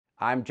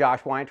I'm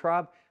Josh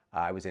Weintraub.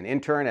 I was an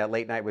intern at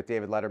Late Night with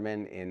David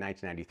Letterman in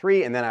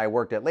 1993, and then I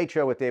worked at Late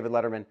Show with David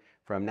Letterman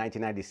from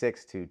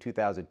 1996 to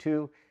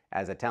 2002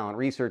 as a talent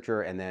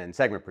researcher and then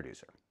segment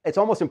producer. It's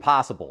almost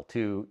impossible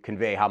to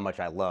convey how much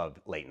I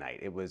loved Late Night.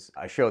 It was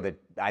a show that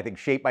I think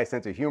shaped my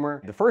sense of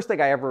humor. The first thing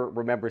I ever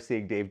remember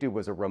seeing Dave do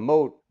was a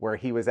remote where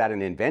he was at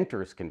an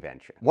inventors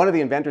convention. One of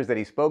the inventors that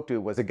he spoke to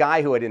was a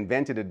guy who had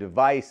invented a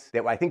device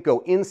that I think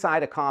go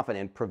inside a coffin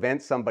and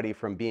prevent somebody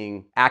from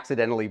being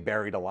accidentally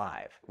buried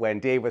alive.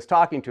 When Dave was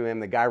talking to him,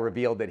 the guy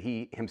revealed that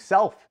he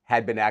himself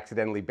had been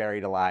accidentally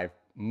buried alive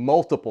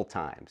multiple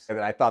times. And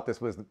I thought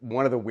this was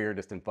one of the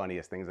weirdest and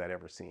funniest things I'd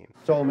ever seen.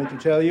 Told me to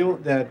tell you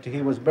that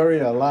he was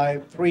buried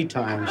alive 3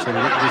 times. And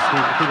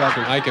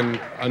I can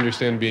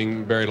understand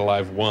being buried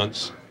alive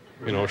once.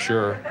 You know,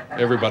 sure,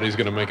 everybody's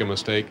going to make a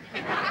mistake.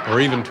 Or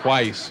even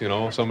twice, you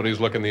know, somebody's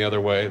looking the other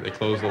way, they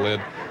close the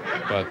lid.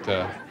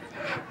 But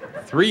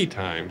 3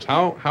 times?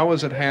 How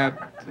has it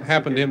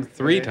happened to him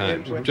 3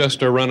 times?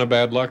 Just a run of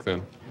bad luck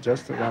then?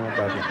 Just a run of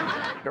bad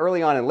luck.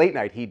 Early on in Late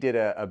Night, he did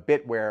a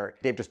bit where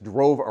Dave just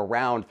drove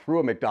around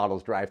through a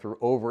McDonald's drive-thru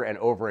over and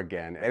over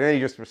again, and then he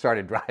just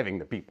started driving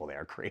the people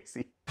there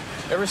crazy.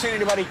 Ever seen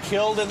anybody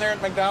killed in there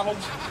at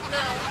McDonald's? No.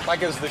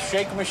 Like, has the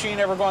shake machine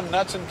ever gone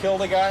nuts and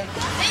killed a guy? There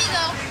you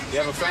go. You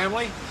have a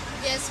family?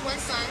 Yes, 1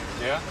 son.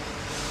 Yeah.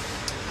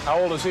 How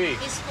old is he?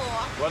 He's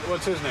 4.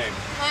 What's his name?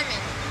 Herman.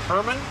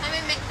 Herman?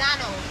 Herman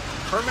McDonald.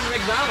 Herman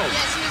McDonald?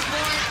 Yes, he was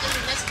born in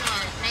the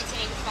restaurant in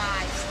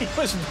 1985. He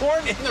was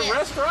born in the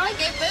restaurant? I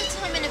gave birth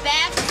to him in the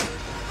bathroom.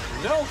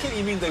 No kidding.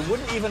 You mean they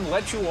wouldn't even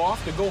let you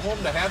off to go home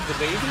to have the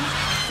baby?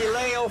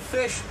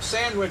 Filet-O-fish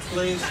sandwich,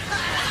 please.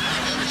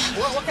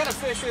 What kind of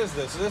fish is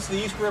this? Is this the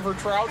East River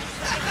trout?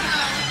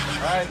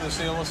 All right,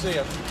 Lucille, we'll see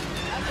you.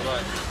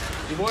 Bye-bye.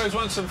 You boys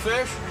want some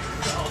fish?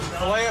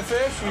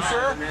 Filet-O-fish? You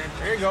sure?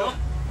 Here you go.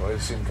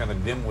 Boys seem kind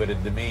of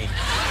dim-witted to me.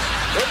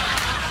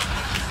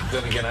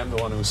 Then again, I'm the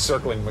one who's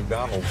circling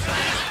McDonald's.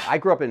 I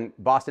grew up in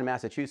Boston,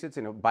 Massachusetts,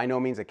 by no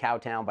means a cow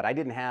town, but I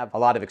didn't have a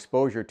lot of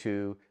exposure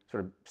to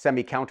sort of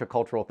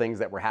semi-countercultural things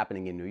that were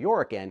happening in New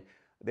York, and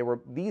there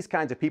were these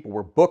kinds of people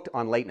were booked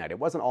on Late Night. It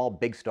wasn't all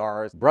big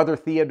stars. Brother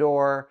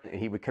Theodore, and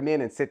he would come in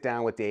and sit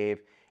down with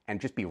Dave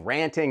and just be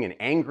ranting and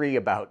angry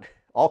about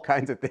all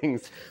kinds of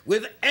things.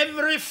 With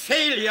every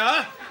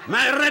failure,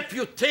 my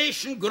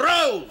reputation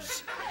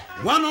grows.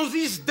 One of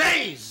these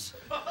days,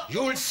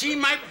 you'll see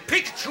my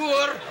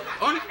picture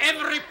on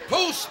every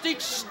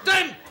postage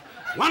stamp.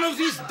 One of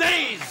these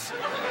days,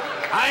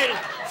 I'll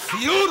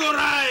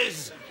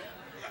feudalize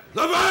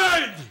the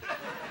world.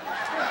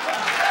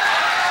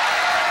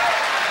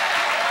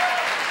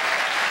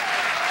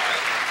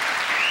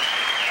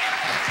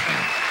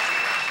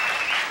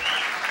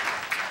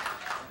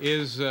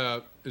 Is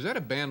that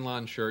a Ban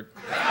Lawn shirt?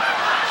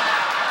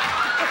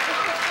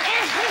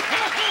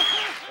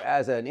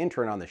 As an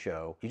intern on the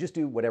show, you just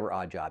do whatever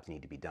odd jobs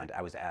need to be done.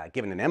 I was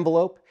given an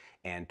envelope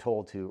and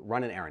told to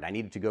run an errand. I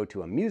needed to go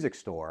to a music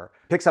store,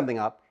 pick something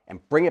up, and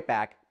bring it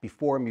back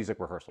before music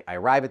rehearsal. I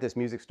arrive at this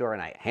music store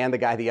and I hand the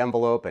guy the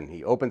envelope and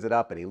he opens it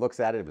up and he looks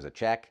at it. It was a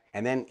check.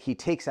 And then he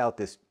takes out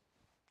this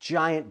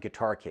giant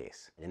guitar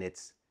case, and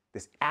it's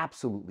this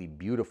absolutely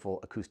beautiful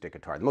acoustic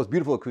guitar. The most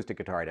beautiful acoustic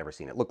guitar I'd ever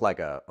seen. It looked like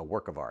a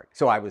work of art.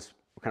 So I was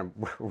kind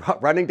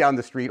of running down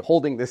the street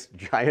holding this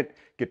giant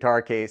guitar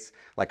case,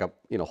 like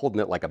holding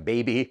it like a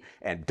baby,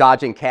 and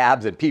dodging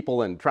cabs and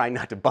people and trying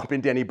not to bump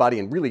into anybody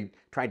and really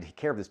trying to take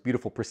care of this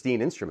beautiful,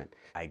 pristine instrument.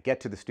 I get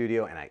to the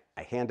studio and I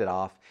hand it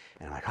off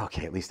and I'm like,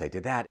 okay, at least I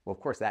did that. Well,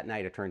 of course, that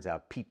night it turns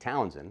out Pete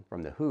Townsend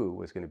from The Who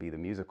was going to be the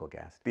musical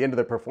guest. At the end of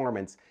the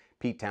performance,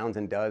 Pete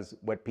Townsend does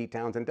what Pete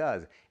Townsend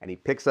does, and he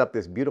picks up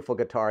this beautiful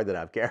guitar that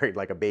I've carried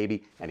like a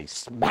baby and he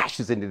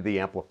smashes into the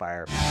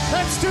amplifier.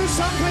 Let's do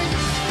something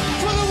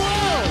for the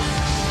world!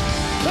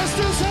 Let's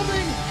do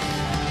something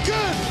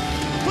good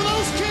for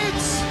those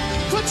kids,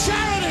 for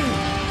charity,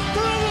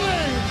 for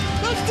everything!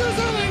 Let's do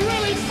something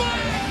really fun!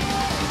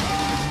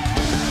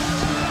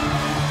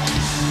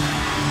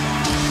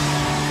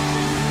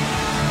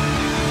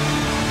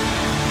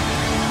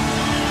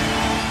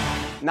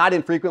 Not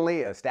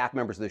infrequently, staff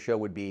members of the show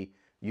would be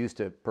used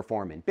to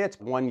perform in bits.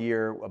 One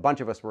year, a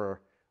bunch of us were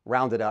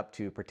rounded up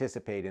to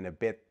participate in a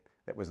bit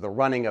that was the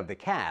running of the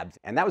cabs.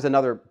 And that was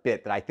another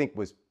bit that I think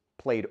was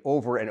played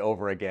over and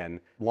over again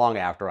long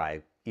after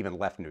I even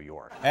left New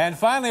York. And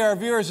finally, our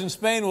viewers in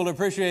Spain will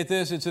appreciate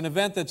this. It's an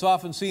event that's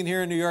often seen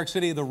here in New York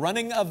City, the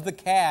running of the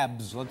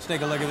cabs. Let's take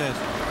a look at this.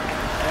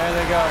 There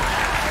they go.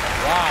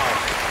 Wow.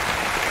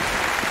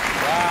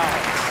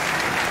 Wow.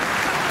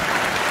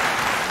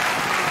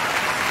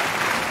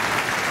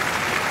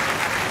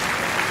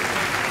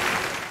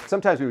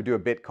 Sometimes we would do a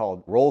bit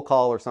called roll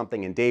call or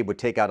something, and Dave would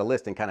take out a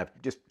list and kind of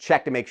just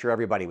check to make sure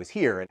everybody was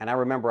here. And I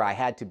remember I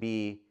had to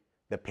be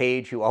the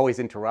page who always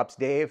interrupts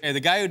Dave. Hey,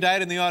 the guy who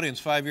died in the audience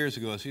 5 years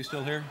ago, is he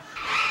still here?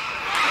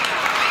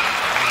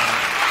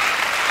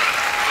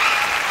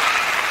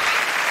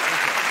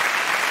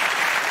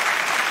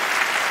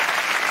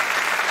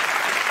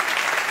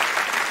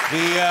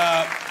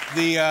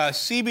 The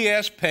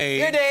CBS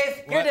page... Here,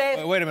 Dave. Here,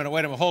 Dave. Wait a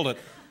minute, hold it.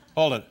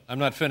 Hold it. I'm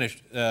not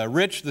finished.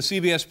 Rich, the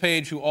CBS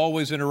page who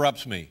always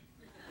interrupts me.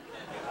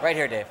 Right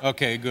here, Dave.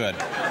 Okay, good.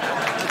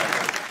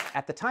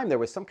 At the time, there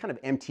was some kind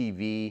of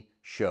MTV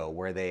show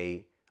where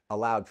they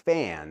allowed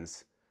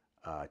fans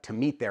to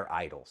meet their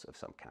idols of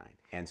some kind.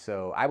 And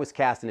so I was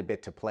cast in a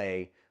bit to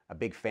play a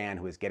big fan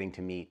who was getting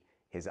to meet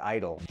his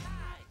idol.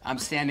 I'm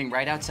standing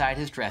right outside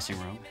his dressing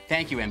room.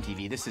 Thank you,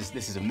 MTV. This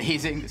is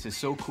amazing. This is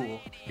so cool.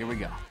 Here we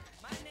go.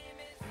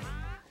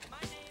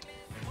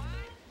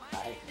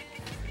 Hi.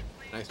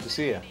 Nice to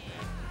see you.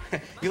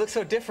 You look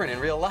so different in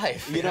real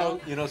life. You know,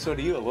 so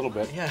do you a little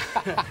bit. Yeah.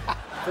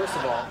 First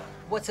of all,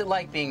 what's it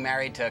like being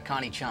married to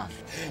Connie Chung?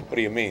 What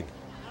do you mean?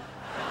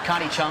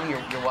 Connie Chung,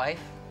 your wife?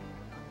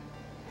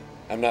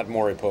 I'm not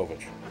Maury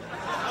Povich.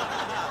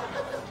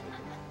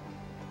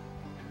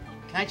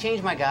 Can I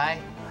change my guy?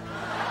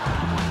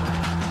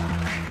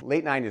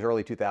 Late 90s,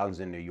 early 2000s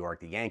in New York,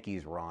 the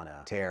Yankees were on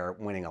a tear,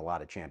 winning a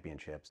lot of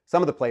championships.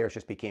 Some of the players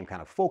just became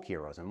kind of folk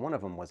heroes, and one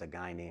of them was a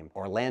guy named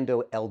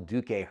Orlando El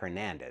Duque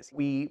Hernandez.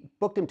 We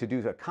booked him to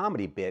do a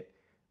comedy bit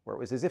where it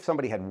was as if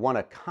somebody had won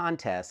a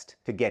contest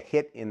to get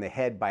hit in the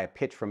head by a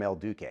pitch from El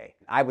Duque.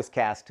 I was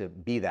cast to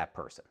be that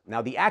person.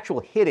 Now, the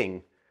actual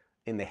hitting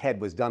in the head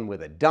was done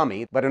with a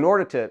dummy, but in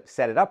order to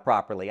set it up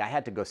properly, I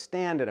had to go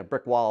stand at a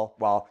brick wall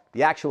while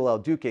the actual El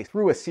Duque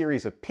threw a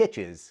series of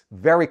pitches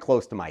very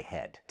close to my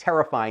head,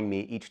 terrifying me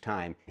each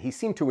time. He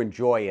seemed to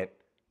enjoy it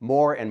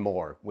more and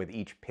more with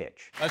each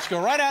pitch. Let's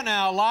go right out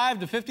now,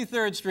 live to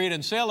 53rd Street,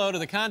 and say hello to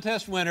the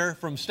contest winner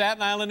from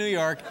Staten Island, New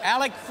York,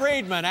 Alec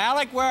Friedman.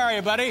 Alec, where are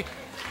you, buddy?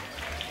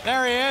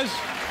 There he is.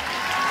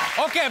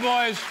 Okay,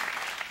 boys,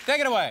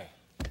 take it away.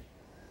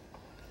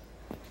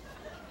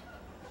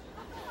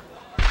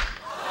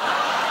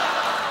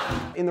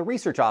 In the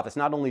research office,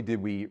 not only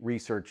did we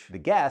research the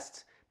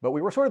guests, but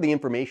we were sort of the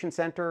information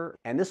center,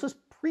 and this was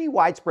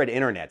pre-widespread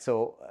internet,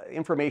 so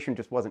information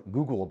just wasn't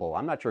Googleable.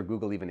 I'm not sure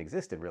Google even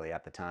existed really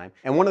at the time.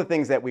 And one of the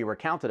things that we were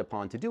counted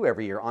upon to do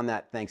every year on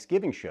that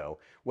Thanksgiving show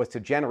was to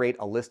generate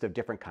a list of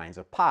different kinds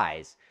of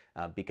pies,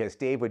 because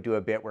Dave would do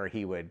a bit where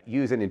he would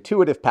use an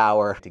intuitive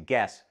power to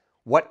guess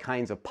what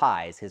kinds of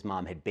pies his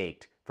mom had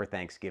baked for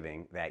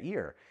Thanksgiving that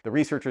year. The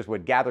researchers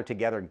would gather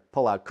together and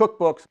pull out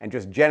cookbooks and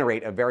just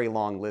generate a very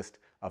long list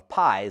of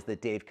pies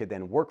that Dave could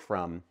then work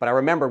from. But I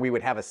remember we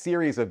would have a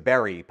series of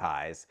berry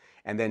pies,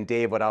 and then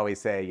Dave would always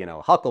say, you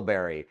know,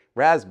 huckleberry,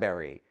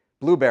 raspberry,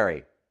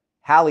 blueberry,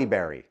 halle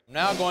berry. I'm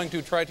now going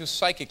to try to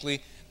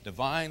psychically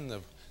divine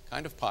the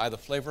kind of pie, the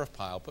flavor of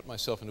pie. I'll put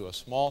myself into a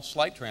small,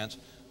 slight trance.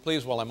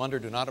 Please, while I'm under,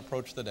 do not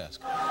approach the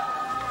desk. All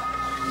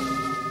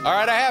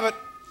right, I have it.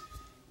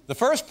 The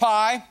first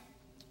pie,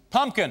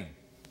 pumpkin.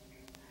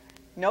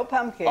 No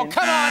pumpkin. Oh,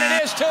 come on,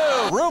 it is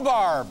too!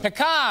 Rhubarb,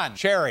 pecan,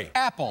 cherry,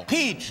 apple,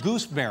 peach,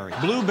 gooseberry,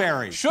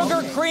 blueberry,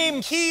 sugar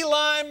cream, key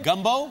lime,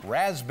 gumbo,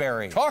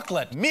 raspberry,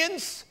 chocolate,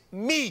 mince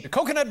meat,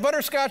 coconut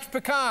butterscotch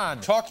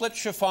pecan, chocolate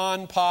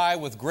chiffon pie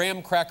with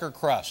graham cracker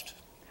crust.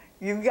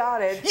 You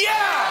got it.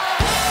 Yeah!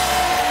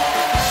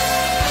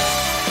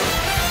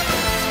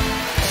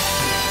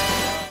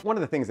 One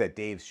of the things that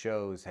Dave's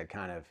shows had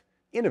kind of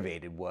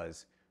innovated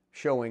was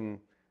showing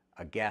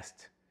a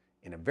guest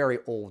in a very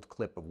old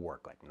clip of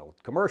work, like an old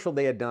commercial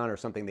they had done or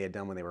something they had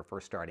done when they were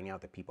first starting out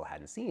that people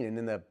hadn't seen. And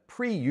in the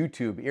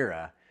pre-YouTube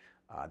era,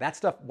 that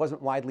stuff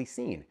wasn't widely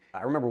seen.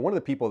 I remember one of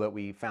the people that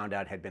we found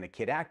out had been a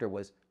kid actor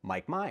was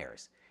Mike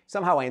Myers.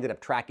 Somehow I ended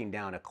up tracking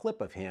down a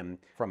clip of him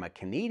from a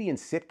Canadian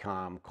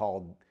sitcom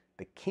called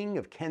The King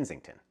of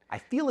Kensington. I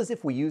feel as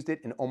if we used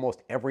it in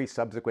almost every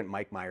subsequent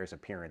Mike Myers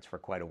appearance for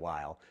quite a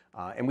while.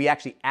 And we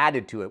actually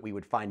added to it. We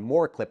would find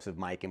more clips of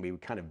Mike and we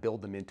would kind of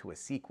build them into a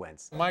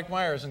sequence. Mike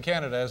Myers in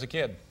Canada as a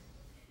kid.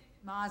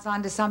 Ma's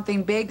onto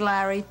something big,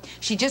 Larry.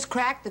 She just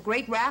cracked the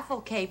great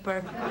raffle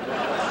caper.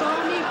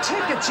 Phony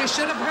tickets. You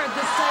should have heard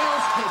the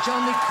sales pitch.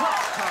 Only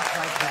cooks talk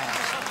like that.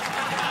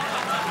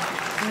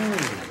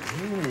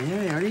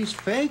 Hey, are these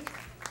fake?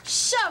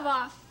 Shove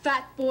off,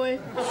 fat boy.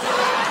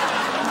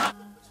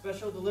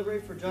 Special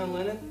delivery for John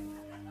Lennon.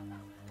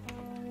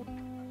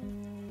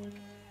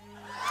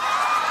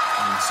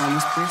 Sign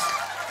this, please.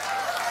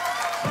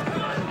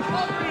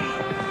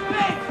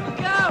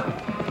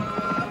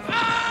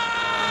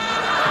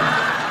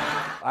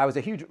 I was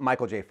a huge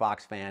Michael J.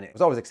 Fox fan. I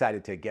was always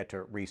excited to get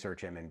to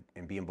research him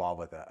and be involved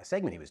with a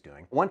segment he was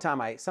doing. One time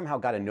I somehow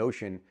got a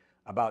notion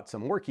about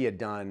some work he had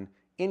done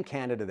in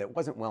Canada that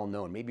wasn't well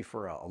known, maybe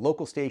for a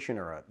local station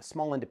or a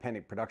small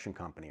independent production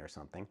company or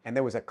something. And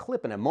there was a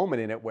clip and a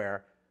moment in it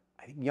where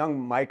I think young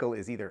Michael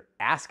is either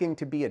asking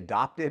to be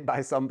adopted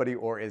by somebody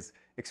or is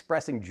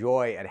expressing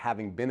joy at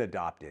having been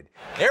adopted.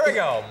 Here we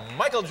go.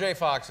 Michael J.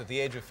 Fox at the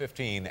age of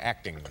 15,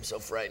 acting. I'm so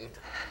frightened.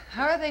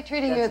 How are they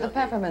treating you at the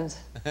Peppermints?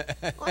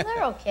 Oh,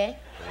 they're okay.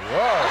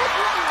 Whoa.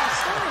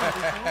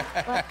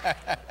 But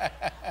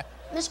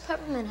Miss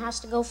Peppermint has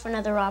to go for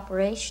another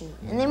operation,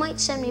 and they might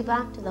send me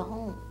back to the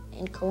home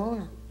in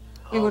Kelowna.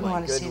 You wouldn't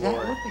want to see that,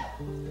 would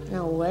you?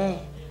 No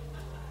way.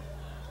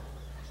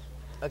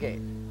 Okay.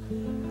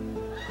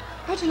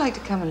 How'd you like to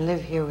come and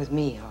live here with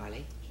me,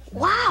 Harley?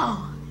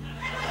 Wow!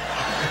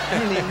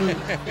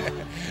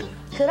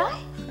 Could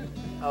I?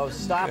 Oh,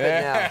 stop it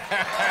now.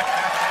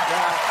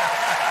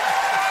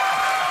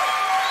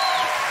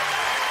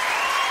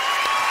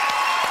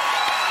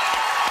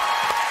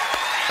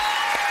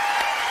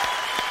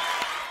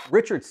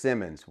 Richard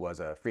Simmons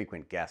was a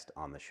frequent guest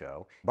on the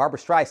show. Barbra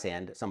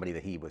Streisand, somebody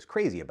that he was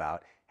crazy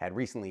about, had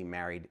recently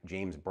married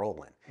James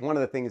Brolin. One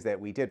of the things that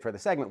we did for the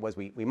segment was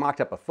we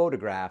mocked up a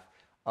photograph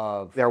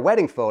of their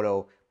wedding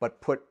photo, but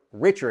put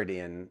Richard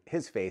in,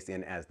 his face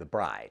in, as the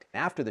bride.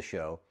 After the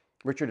show,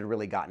 Richard had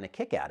really gotten a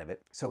kick out of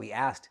it, so he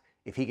asked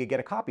if he could get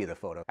a copy of the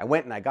photo. I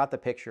went and I got the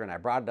picture and I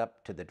brought it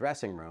up to the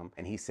dressing room,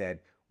 and he said,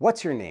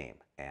 "What's your name?"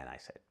 And I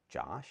said,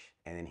 "Josh."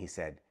 And then he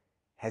said,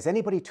 "Has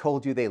anybody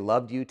told you they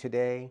loved you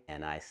today?"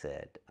 And I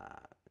said,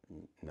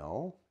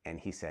 "No."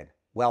 And he said,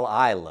 "Well,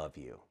 I love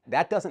you."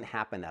 That doesn't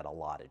happen at a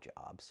lot of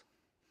jobs.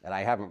 And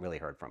I haven't really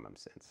heard from him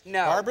since.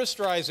 No. Barbra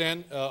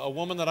Streisand, a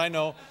woman that I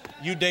know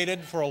you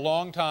dated for a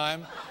long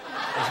time,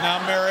 is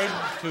now married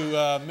to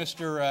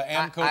Mr.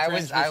 Amco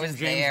Transmission I was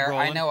James there.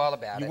 Brolin. I know all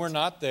about it. You were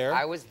not there.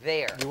 I was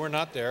there. You were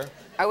not there.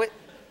 I was.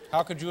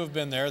 How could you have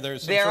been there?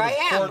 There's some there sort of I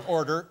am. court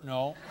order.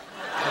 No.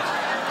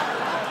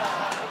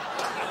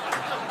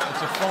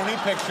 It's a phony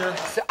picture.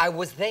 So I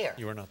was there.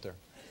 You were not there.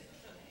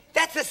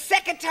 That's the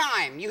second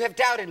time you have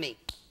doubted me.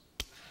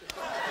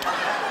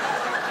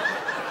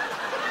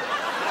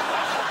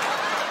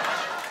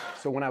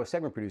 So when I was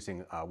segment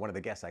producing, one of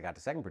the guests I got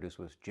to segment produce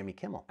was Jimmy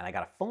Kimmel. And I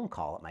got a phone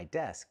call at my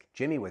desk.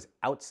 Jimmy was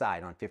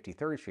outside on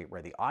 53rd Street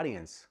where the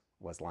audience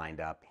was lined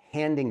up,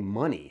 handing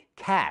money,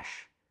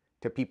 cash,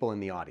 to people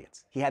in the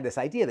audience. He had this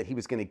idea that he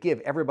was going to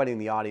give everybody in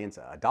the audience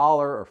 $1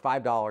 or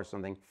 $5 or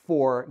something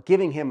for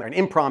giving him an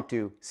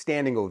impromptu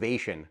standing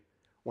ovation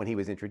when he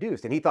was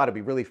introduced. And he thought it'd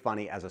be really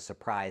funny as a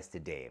surprise to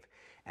Dave.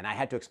 And I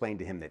had to explain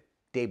to him that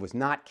Dave was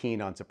not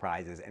keen on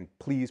surprises, and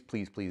please,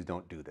 please, please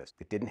don't do this.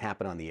 It didn't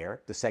happen on the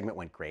air. The segment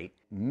went great.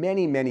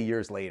 Many, many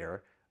years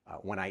later,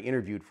 when I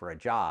interviewed for a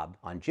job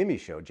on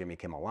Jimmy's show, Jimmy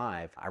Kimmel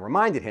Live, I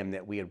reminded him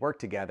that we had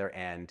worked together,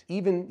 and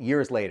even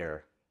years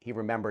later, he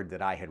remembered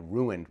that I had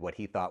ruined what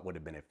he thought would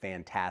have been a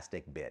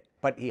fantastic bit.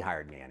 But he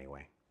hired me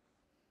anyway.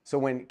 So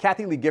when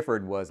Kathy Lee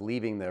Gifford was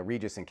leaving the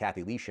Regis and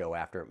Kathy Lee show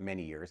after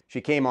many years,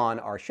 she came on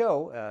our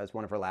show as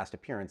one of her last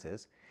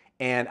appearances,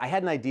 and I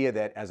had an idea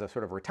that as a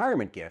sort of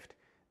retirement gift,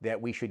 that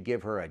we should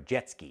give her a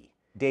jet ski.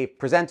 Dave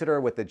presented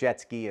her with the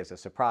jet ski as a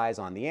surprise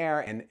on the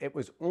air, and it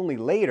was only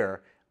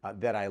later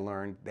that I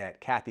learned that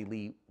Kathy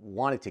Lee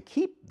wanted to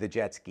keep the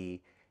jet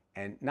ski,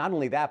 and not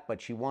only that, but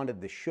she wanted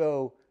the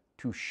show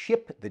to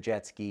ship the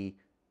jet ski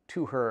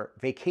to her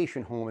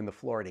vacation home in the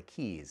Florida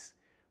Keys,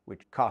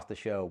 which cost the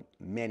show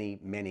many,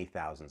 many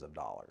thousands of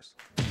dollars.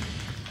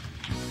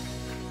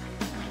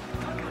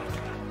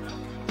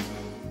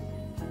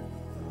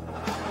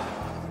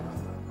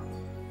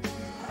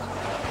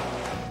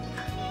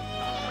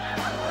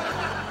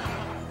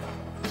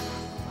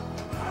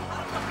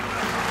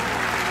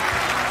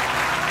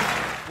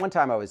 One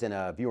time I was in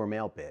a viewer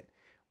mail bit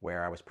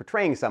where I was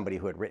portraying somebody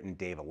who had written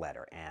Dave a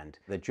letter, and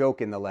the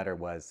joke in the letter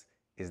was,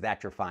 "Is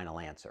that your final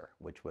answer?"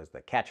 which was the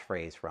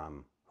catchphrase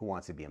from Who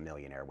Wants to Be a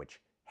Millionaire,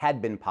 which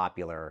had been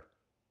popular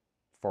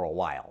for a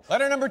while.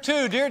 Letter number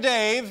 2, Dear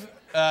Dave,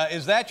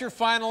 is that your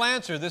final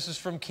answer? This is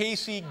from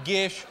Casey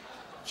Gish,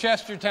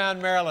 Chestertown,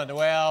 Maryland.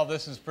 Well,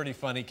 this is pretty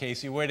funny,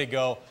 Casey. Way to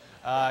go.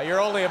 You're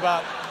only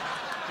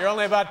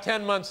about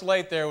 10 months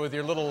late there with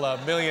your little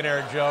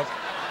millionaire joke.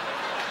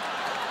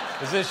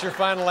 Is this your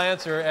final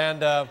answer?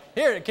 And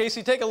here,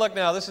 Casey, take a look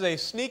now. This is a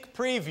sneak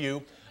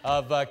preview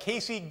of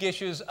Casey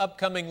Gish's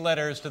upcoming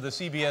letters to the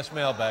CBS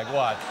mailbag.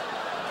 Watch.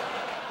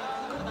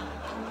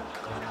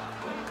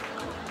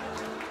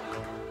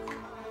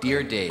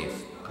 Dear Dave,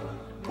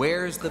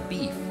 where's the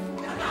beef?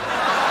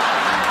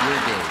 Dear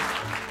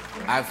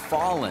Dave, I've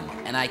fallen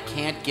and I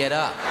can't get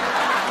up.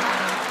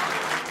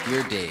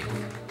 Dear Dave,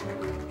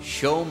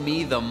 show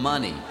me the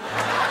money.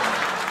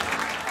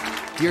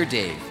 Dear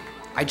Dave,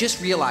 I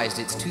just realized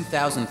it's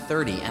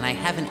 2030 and I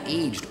haven't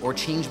aged or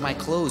changed my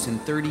clothes in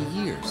 30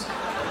 years.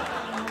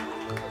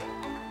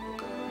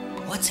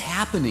 What's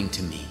happening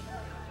to me?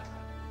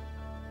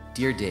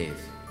 Dear Dave,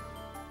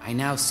 I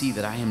now see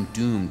that I am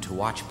doomed to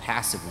watch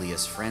passively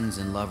as friends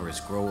and lovers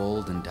grow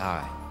old and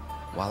die,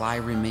 while I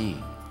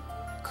remain,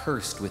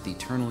 cursed with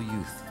eternal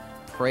youth,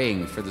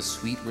 praying for the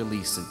sweet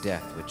release of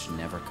death which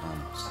never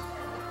comes.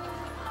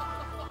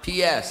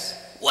 P.S.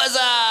 What's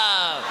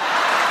up?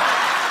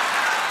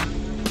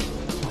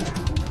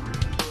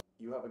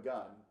 You have a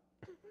gun,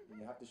 and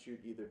you have to shoot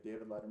either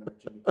David Letterman or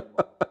Jimmy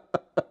Kimmel.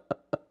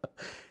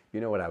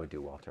 You know what I would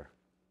do, Walter?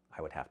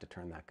 I would have to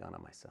turn that gun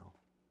on myself.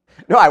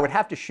 No, I would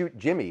have to shoot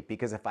Jimmy,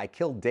 because if I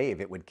killed Dave,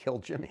 it would kill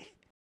Jimmy.